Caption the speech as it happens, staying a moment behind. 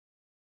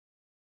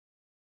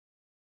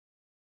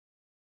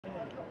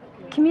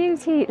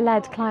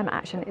Community-led climate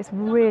action is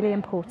really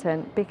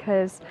important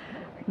because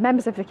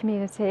members of the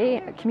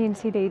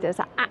community leaders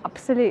are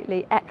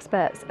absolutely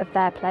experts of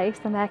their place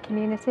and their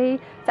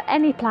community. So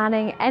any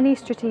planning, any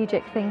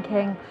strategic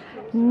thinking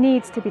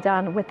needs to be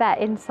done with their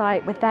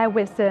insight, with their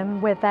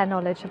wisdom, with their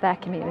knowledge of their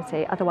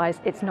community.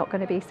 Otherwise, it's not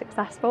going to be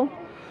successful.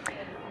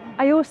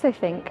 I also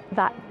think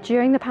that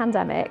during the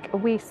pandemic,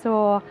 we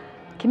saw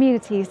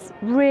communities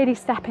really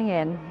stepping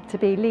in to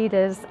be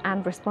leaders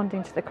and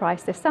responding to the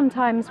crisis,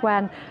 sometimes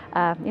when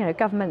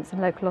governments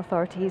and local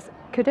authorities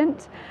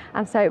couldn't.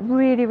 And so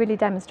really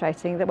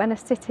demonstrating that when a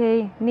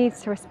city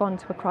needs to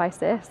respond to a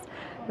crisis,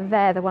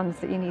 they're the ones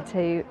that you need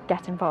to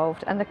get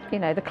involved. And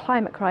the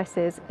climate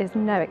crisis is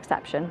no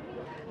exception.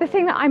 The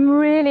thing that I'm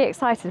really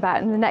excited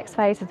about in the next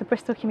phase of the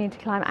Bristol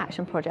Community Climate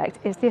Action Project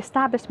is the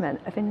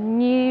establishment of a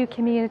new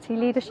community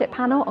leadership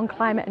panel on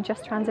climate and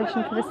just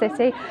transition for the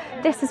city.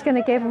 This is going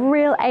to give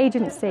real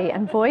agency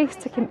and voice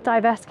to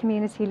diverse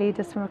community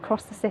leaders from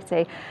across the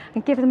city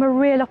and give them a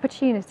real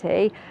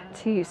opportunity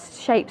to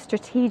shape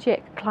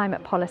strategic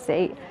climate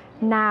policy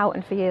now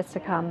and for years to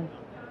come.